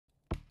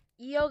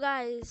Yo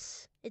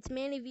guys, it's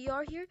Manny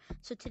VR here.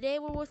 So today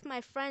we're with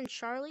my friend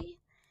Charlie.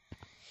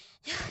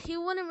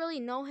 You wouldn't really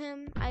know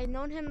him. I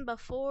known him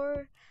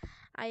before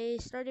I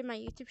started my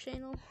YouTube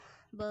channel,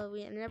 but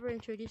we never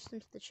introduced him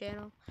to the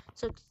channel.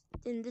 So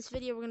in this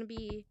video we're gonna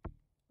be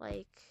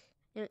like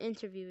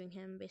interviewing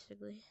him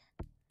basically.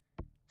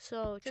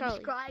 So Charlie,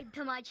 subscribe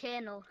to my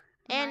channel.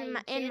 and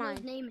my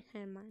channel's name.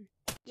 And mine.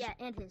 Yeah,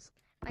 and his.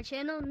 My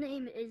channel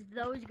name is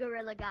Those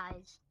Gorilla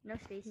Guys. No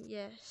space.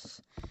 Yes.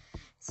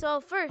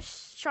 So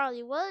first,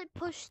 Charlie, what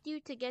pushed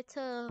you to get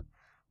to?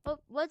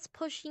 What's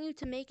pushing you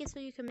to make it so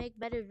you can make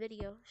better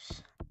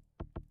videos?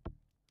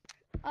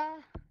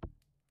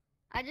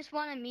 I just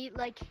want to meet,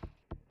 like,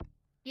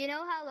 you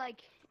know how,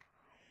 like,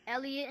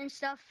 Elliot and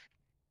stuff,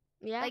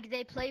 Yeah. like,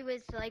 they play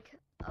with, like,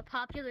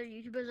 popular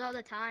YouTubers all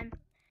the time.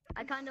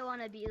 I kind of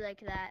want to be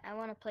like that. I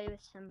want to play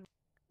with some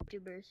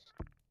YouTubers.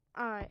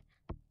 Alright.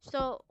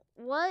 So,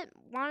 what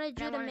wanted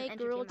you to make entertain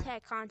Gorilla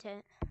Tag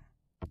content?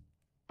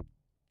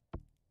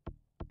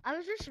 I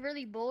was just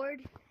really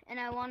bored, and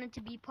I wanted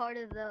to be part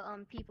of the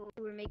people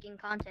who were making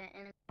content,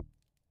 and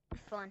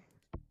it's fun.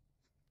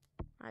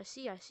 I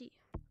see.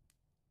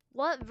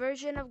 What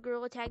version of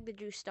Gorilla Tag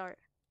did you start?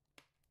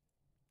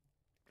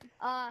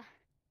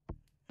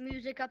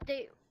 Music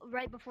update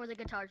right before the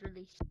guitar's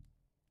released.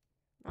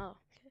 Oh,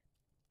 okay.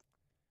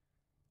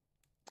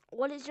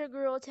 What is your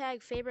Gorilla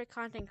Tag favorite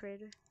content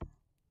creator?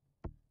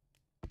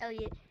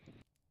 Elliot.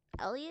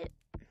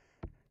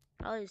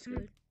 Elliot's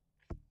good.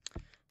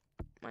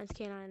 Mine's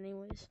K9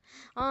 anyways.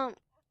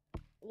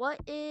 What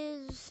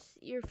is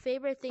your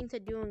favorite thing to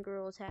do in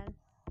Gorilla Tag?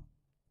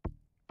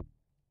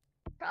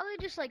 Probably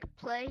just like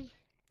play,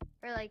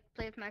 or like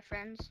play with my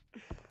friends.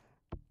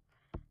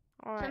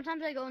 Alright.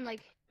 Sometimes I go in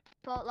like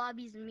fault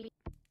lobbies and meet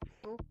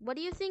people. What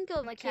do you think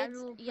of Like kids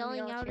casual,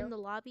 yelling out chill. in the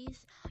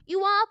lobbies? You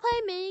wanna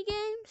play mini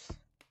games?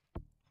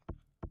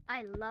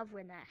 I love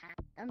when that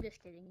happens. I'm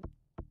just kidding.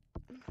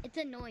 It's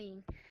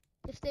annoying.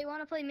 If they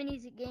want to play mini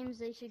games,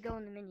 they should go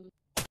in the mini.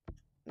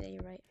 Yeah,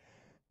 you're right.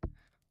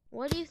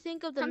 What do you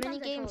think of the Sometimes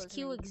mini games it's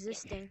queue mini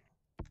existing?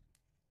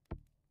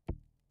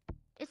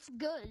 It's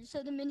good,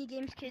 so the mini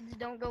games kids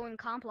don't go in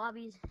comp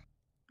lobbies.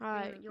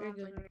 Alright, You you're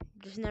wanna good. play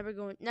Just never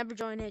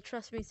join it.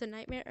 Trust me, it's a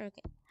nightmare.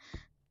 Okay.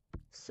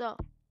 So,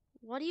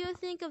 what do you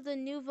think of the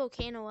new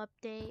Volcano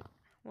update?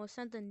 Well, it's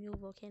not the new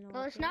Volcano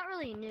Well, update. it's not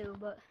really new,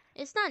 but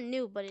It's not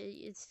new, but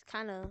it's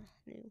kind of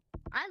new.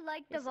 I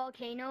like the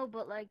volcano,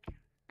 but like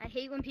I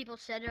hate when people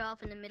set it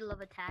off in the middle of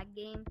a tag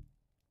game.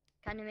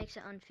 Kind of makes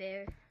it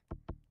unfair.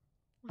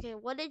 Okay,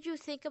 what did you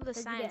think of the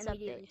science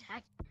update?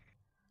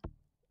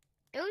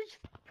 It was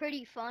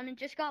pretty fun. It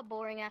just got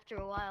boring after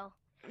a while.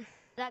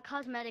 That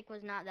cosmetic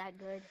was not that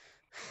good.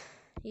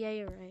 Yeah,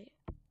 you're right.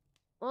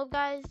 Well,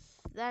 guys,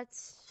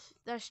 that's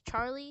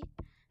Charlie,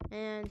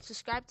 and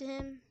subscribe to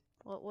him.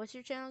 What's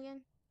your channel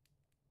again?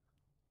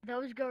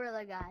 Those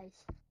Gorilla Guys.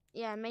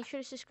 Yeah, make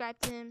sure to subscribe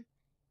to him,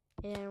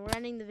 and we're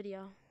ending the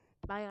video.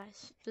 Bye,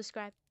 guys.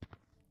 Subscribe.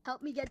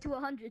 Help me get to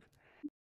 100.